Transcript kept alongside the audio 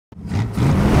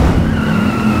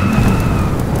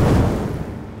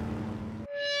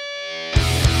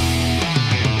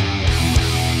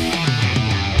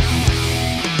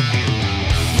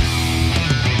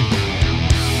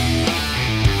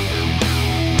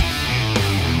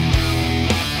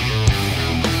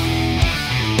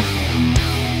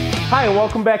Hi, and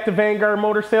welcome back to Vanguard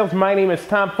Motor Sales. My name is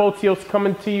Tom Fotios,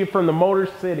 coming to you from the Motor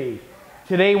City.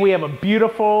 Today we have a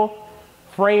beautiful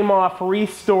frame-off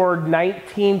restored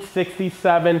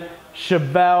 1967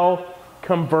 Chevelle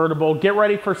convertible. Get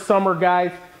ready for summer,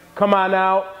 guys. Come on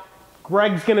out.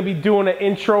 Greg's going to be doing an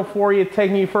intro for you,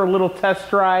 taking you for a little test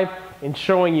drive and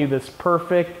showing you this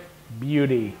perfect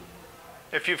beauty.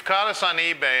 If you've caught us on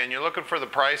eBay and you're looking for the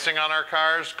pricing on our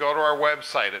cars, go to our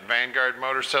website at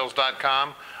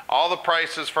vanguardmotorsales.com. All the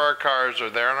prices for our cars are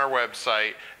there on our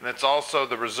website, and it's also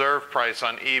the reserve price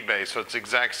on eBay, so it's the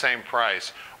exact same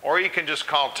price. Or you can just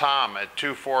call Tom at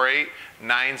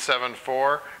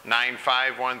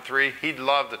 248-974-9513. He'd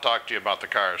love to talk to you about the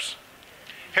cars.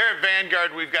 Here at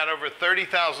Vanguard, we've got over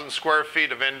 30,000 square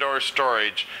feet of indoor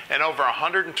storage and over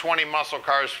 120 muscle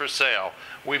cars for sale.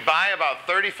 We buy about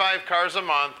 35 cars a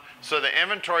month, so the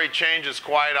inventory changes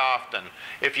quite often.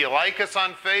 If you like us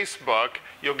on Facebook,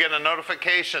 you'll get a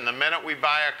notification the minute we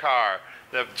buy a car.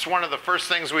 It's one of the first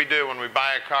things we do when we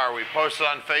buy a car. We post it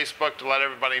on Facebook to let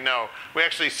everybody know. We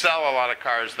actually sell a lot of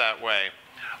cars that way.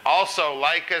 Also,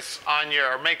 like us on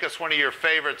or make us one of your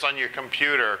favorites on your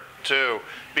computer too,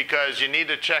 because you need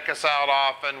to check us out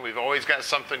often. We've always got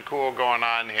something cool going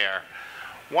on here.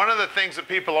 One of the things that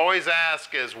people always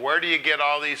ask is, where do you get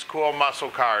all these cool muscle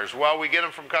cars? Well, we get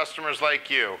them from customers like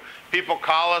you. People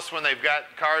call us when they've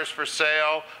got cars for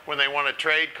sale, when they want to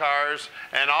trade cars,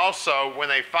 and also when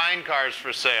they find cars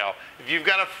for sale. If you've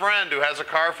got a friend who has a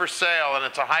car for sale and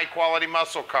it's a high quality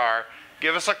muscle car,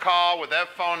 give us a call with that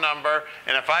phone number,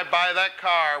 and if I buy that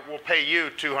car, we'll pay you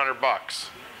 $200.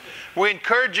 We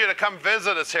encourage you to come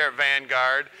visit us here at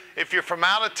Vanguard. If you're from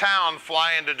out of town,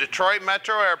 fly into Detroit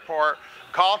Metro Airport,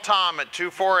 call Tom at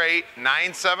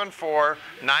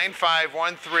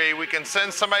 248-974-9513. We can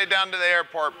send somebody down to the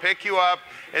airport, pick you up.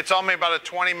 It's only about a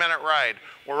 20-minute ride.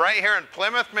 We're right here in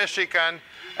Plymouth, Michigan,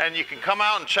 and you can come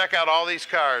out and check out all these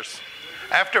cars.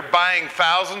 After buying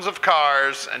thousands of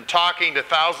cars and talking to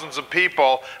thousands of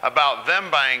people about them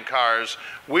buying cars,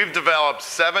 we've developed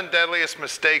 7 deadliest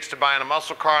mistakes to buying a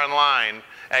muscle car online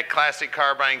at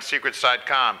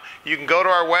ClassicCarBuyingSecrets.com. You can go to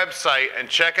our website and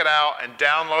check it out and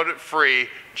download it free.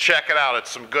 Check it out, it's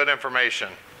some good information.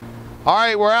 All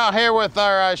right, we're out here with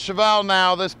our Chevelle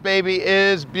now. This baby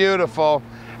is beautiful.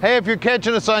 Hey, if you're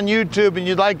catching us on YouTube and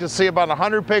you'd like to see about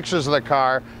 100 pictures of the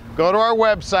car, go to our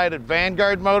website at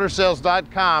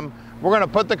VanguardMotorsales.com. We're going to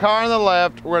put the car on the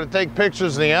left. We're going to take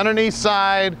pictures of the underneath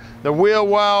side, the wheel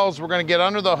wells. We're going to get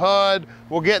under the hood.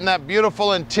 We'll get in that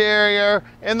beautiful interior,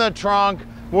 in the trunk.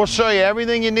 We'll show you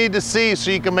everything you need to see so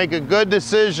you can make a good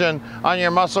decision on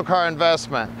your muscle car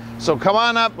investment. So come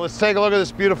on up. Let's take a look at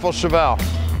this beautiful Chevelle.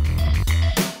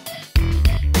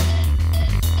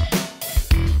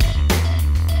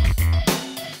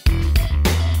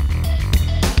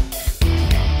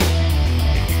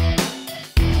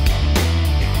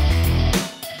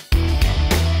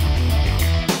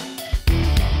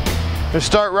 We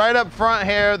start right up front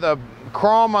here. The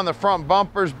chrome on the front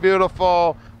bumper is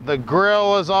beautiful. The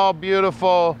grille is all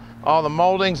beautiful. All the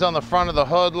moldings on the front of the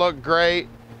hood look great.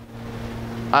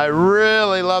 I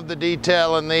really love the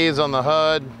detail in these on the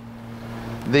hood.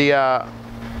 The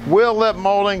wheel lip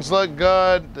moldings look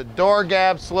good. The door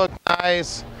gaps look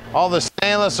nice. All the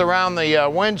stainless around the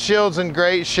windshield's in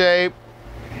great shape.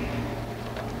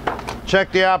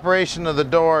 Check the operation of the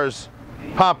doors.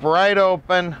 Pop right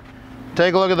open.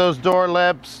 Take a look at those door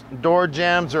lips. Door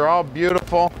jambs are all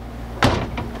beautiful.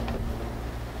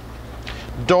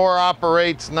 Door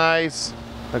operates nice.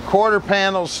 The quarter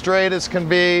panel's straight as can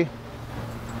be.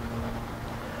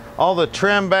 All the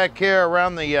trim back here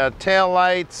around the tail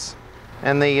lights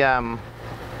and the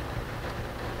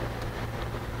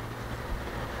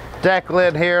deck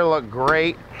lid here look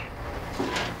great.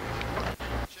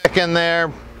 Check in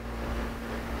there.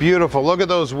 Beautiful. Look at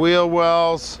those wheel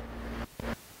wells.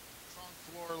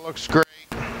 Looks great.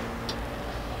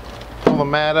 Pull the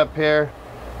mat up here.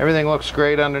 Everything looks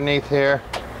great underneath here.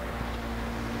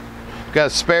 Got a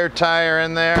spare tire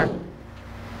in there.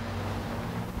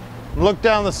 Look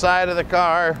down the side of the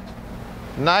car.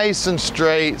 Nice and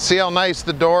straight. See how nice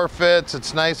the door fits?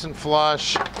 It's nice and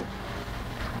flush.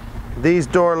 These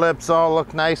door lips all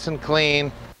look nice and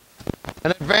clean.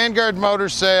 And at Vanguard Motor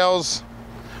Sales,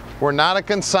 we're not a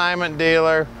consignment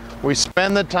dealer. We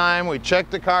spend the time, we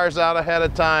check the cars out ahead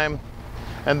of time,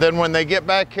 and then when they get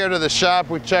back here to the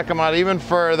shop, we check them out even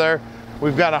further.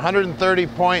 We've got a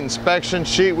 130-point inspection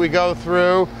sheet we go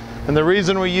through, and the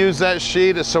reason we use that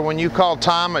sheet is so when you call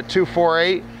Tom at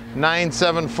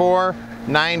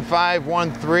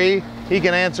 248-974-9513, he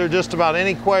can answer just about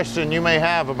any question you may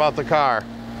have about the car.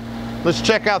 Let's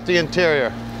check out the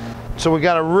interior. So we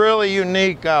got a really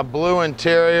unique blue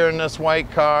interior in this white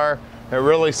car. It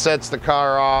really sets the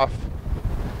car off.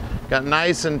 Got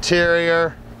nice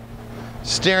interior.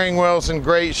 Steering wheel's in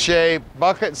great shape.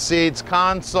 Bucket seats,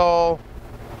 console.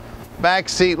 Back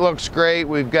seat looks great.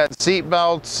 We've got seat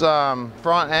belts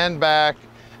front and back.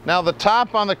 Now the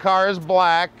top on the car is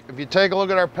black. If you take a look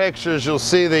at our pictures, you'll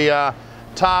see the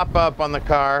top up on the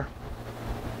car.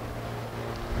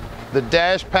 The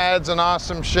dash pad's in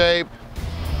awesome shape.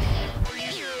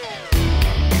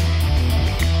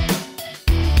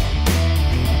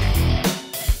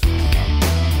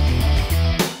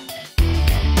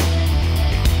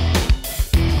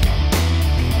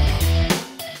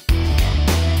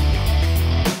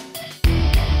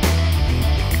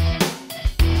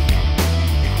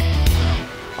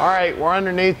 All right, we're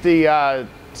underneath the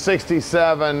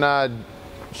 67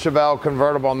 Chevelle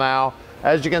convertible now.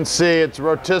 As you can see, it's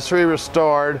rotisserie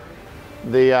restored.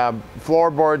 The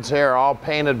floorboards here are all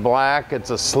painted black. It's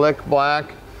a slick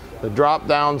black. The drop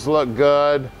downs look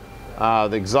good.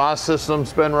 The exhaust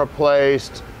system's been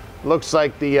replaced. Looks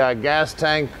like the gas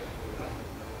tank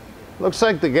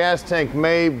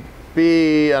may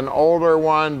be an older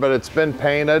one, but it's been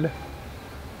painted.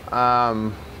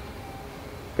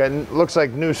 Looks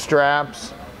like new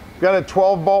straps. Got a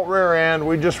 12-bolt rear end.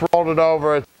 We just rolled it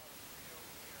over. It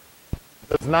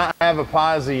does not have a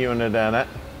posi unit in it.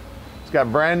 It's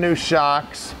got brand new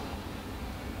shocks.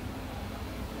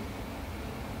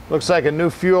 Looks like a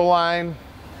new fuel line.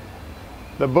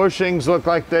 The bushings look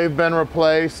like they've been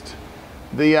replaced.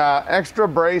 The extra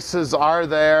braces are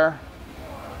there.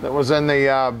 That was in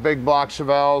the big block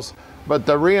Chevelles, but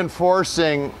the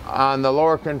reinforcing on the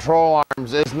lower control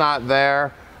arms is not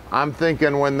there. I'm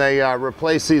thinking when they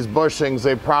replace these bushings,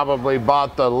 they probably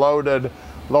bought the loaded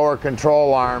lower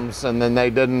control arms and then they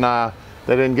didn't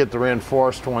get the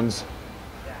reinforced ones.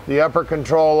 The upper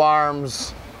control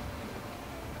arms,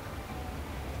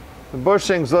 the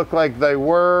bushings look like they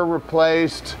were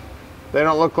replaced. They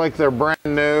don't look like they're brand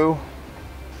new,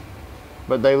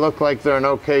 but they look like they're in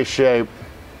okay shape.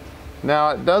 Now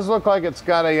it does look like it's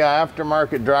got a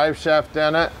aftermarket drive shaft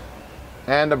in it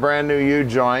and a brand new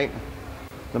U-joint.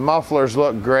 The mufflers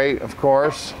look great, of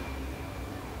course.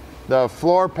 The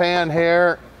floor pan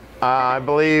here, I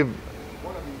believe,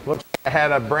 looks like it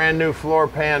had a brand new floor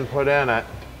pan put in it.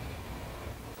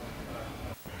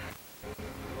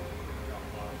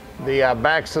 The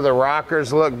backs of the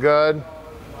rockers look good.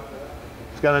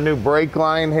 It's got a new brake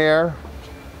line here.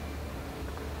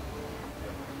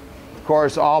 Of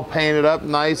course, all painted up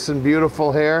nice and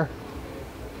beautiful here.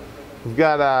 We've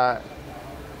got a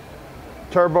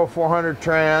turbo 400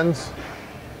 trans.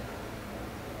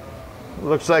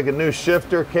 Looks like a new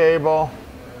shifter cable.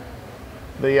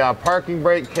 The parking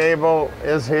brake cable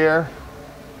is here.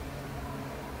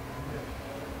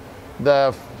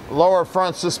 The lower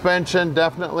front suspension,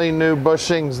 definitely new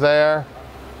bushings there.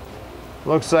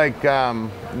 Looks like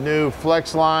new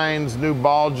flex lines, new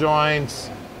ball joints.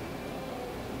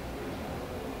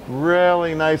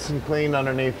 Really nice and clean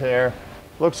underneath here.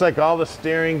 Looks like all the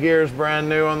steering gear is brand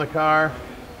new on the car.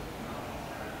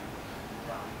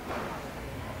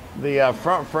 The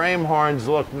front frame horns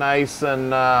look nice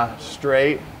and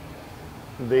straight.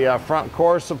 The front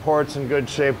core support's in good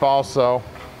shape also.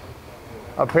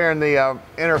 Up here in the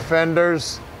inner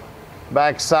fenders,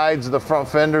 back sides of the front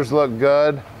fenders look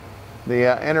good.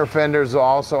 The inner fenders will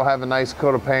also have a nice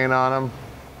coat of paint on them.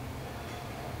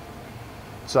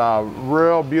 It's a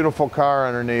real beautiful car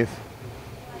underneath.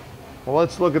 Well,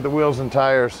 let's look at the wheels and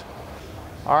tires.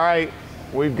 All right,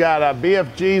 we've got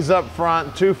BFGs up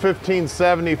front, two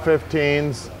 1570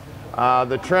 15s.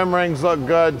 The trim rings look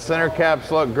good, center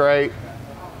caps look great.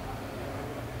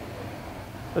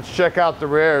 Let's check out the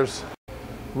rears.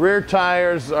 Rear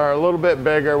tires are a little bit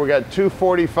bigger. We got two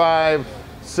 45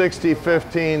 60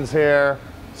 15s here.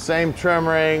 Same trim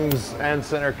rings and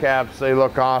center caps. They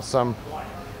look awesome.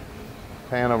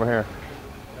 Pan over here.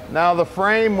 Now the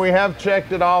frame, we have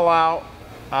checked it all out.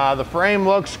 The frame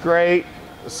looks great.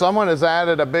 Someone has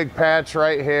added a big patch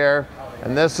right here,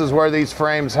 and this is where these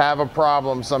frames have a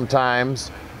problem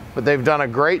sometimes, but they've done a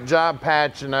great job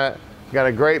patching it. Got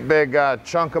a great big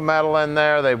chunk of metal in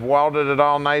there. They've welded it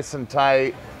all nice and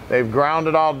tight. They've ground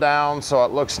it all down so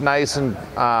it looks nice and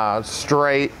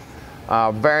straight.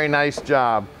 Very nice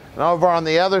job. And over on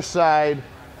the other side,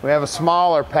 we have a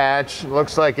smaller patch.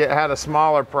 Looks like it had a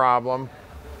smaller problem.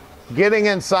 Getting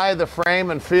inside the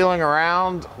frame and feeling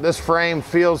around, this frame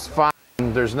feels fine.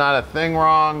 There's not a thing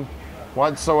wrong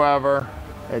whatsoever.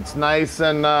 It's nice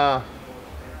and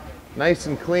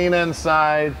clean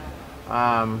inside.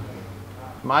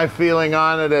 My feeling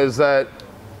on it is that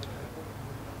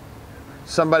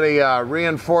somebody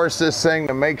reinforced this thing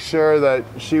to make sure that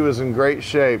she was in great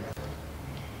shape.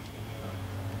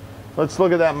 Let's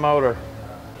look at that motor.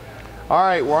 All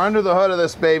right, we're under the hood of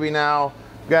this baby now.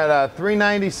 Got a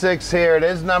 396 here. It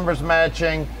is numbers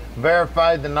matching.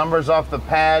 Verified the numbers off the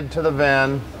pad to the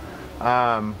VIN.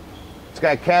 It's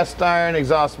got cast iron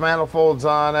exhaust manifolds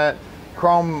on it,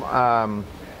 chrome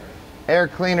air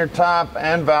cleaner top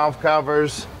and valve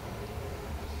covers.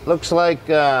 Looks like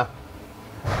I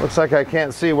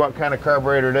can't see what kind of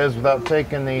carburetor it is without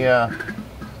taking the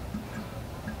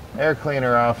air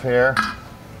cleaner off here.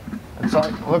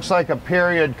 Looks like a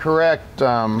period correct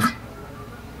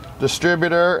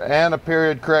distributor and a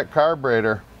period correct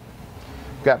carburetor.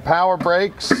 Got power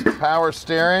brakes, power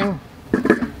steering.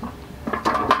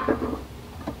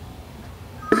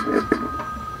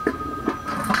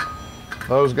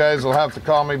 Those guys will have to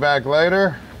call me back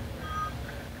later.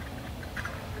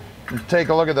 Take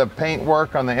a look at the paint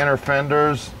work on the inner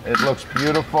fenders. It looks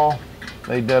beautiful.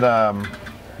 They did a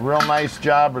real nice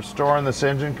job restoring this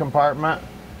engine compartment.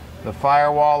 The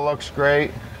firewall looks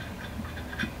great.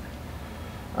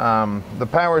 The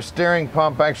power steering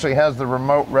pump actually has the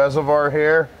remote reservoir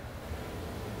here.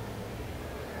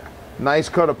 Nice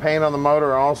coat of paint on the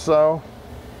motor also.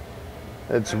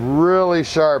 It's really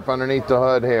sharp underneath the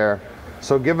hood here.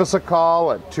 So give us a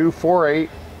call at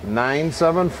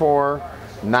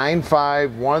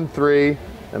 248-974-9513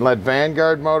 and let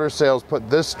Vanguard Motor Sales put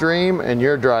this dream in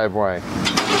your driveway.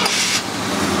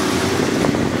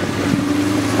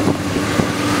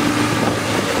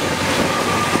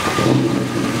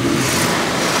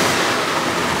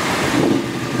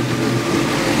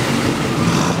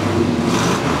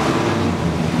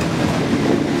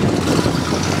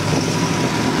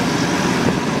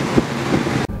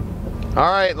 All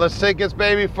right, let's take this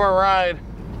baby for a ride.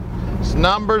 It's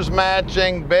numbers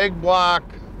matching, big block,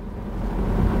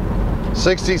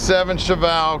 67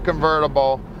 Chevelle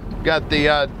convertible. Got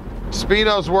the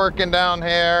speedos working down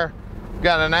here.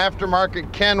 Got an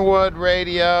aftermarket Kenwood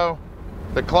radio.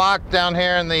 The clock down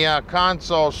here in the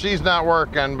console, she's not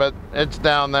working, but it's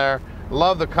down there.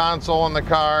 Love the console in the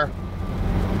car.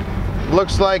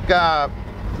 Looks like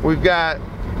we've got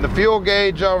the fuel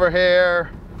gauge over here.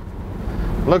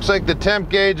 Looks like the temp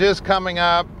gauge is coming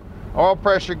up. Oil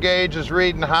pressure gauge is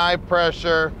reading high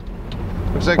pressure.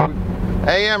 Looks like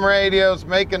AM radio's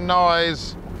making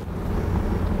noise.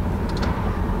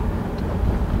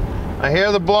 I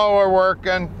hear the blower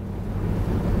working.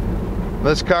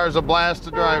 This car's a blast to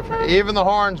drive. Even the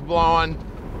horn's blowing.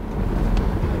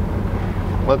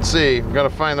 Let's see, I've got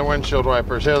to find the windshield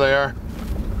wipers. Here they are.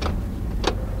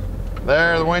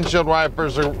 There, the windshield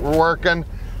wipers are working.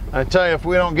 I tell you, if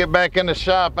we don't get back in the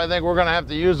shop, I think we're gonna have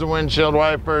to use the windshield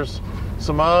wipers.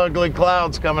 Some ugly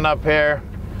clouds coming up here.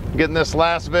 Getting this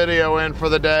last video in for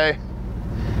the day.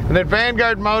 And at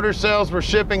Vanguard Motor Sales, we're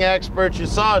shipping experts. You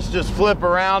saw us just flip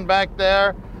around back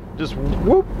there. Just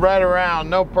whoop right around,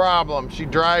 no problem. She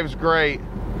drives great.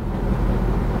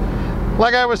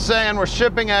 Like I was saying, we're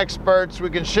shipping experts. We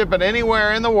can ship it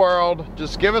anywhere in the world.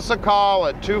 Just give us a call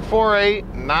at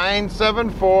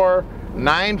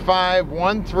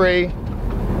 248-974-9513.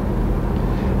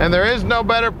 And there is no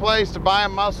better place to buy a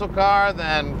muscle car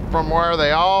than from where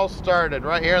they all started,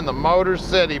 right here in the Motor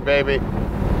City, baby.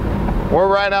 We're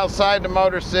right outside the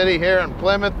Motor City here in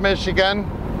Plymouth, Michigan.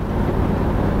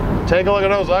 Take a look at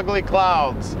those ugly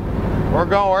clouds.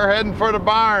 We're heading for the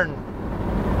barn.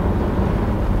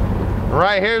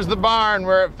 Right here's the barn.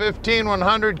 We're at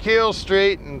 15100 Keel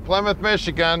Street in Plymouth,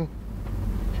 Michigan.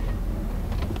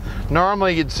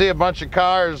 Normally you'd see a bunch of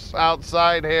cars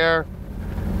outside here.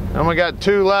 And we got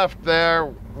two left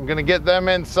there. I'm gonna get them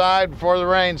inside before the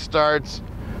rain starts.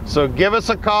 So give us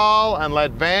a call and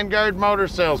let Vanguard Motor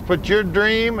Sales put your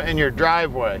dream in your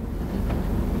driveway.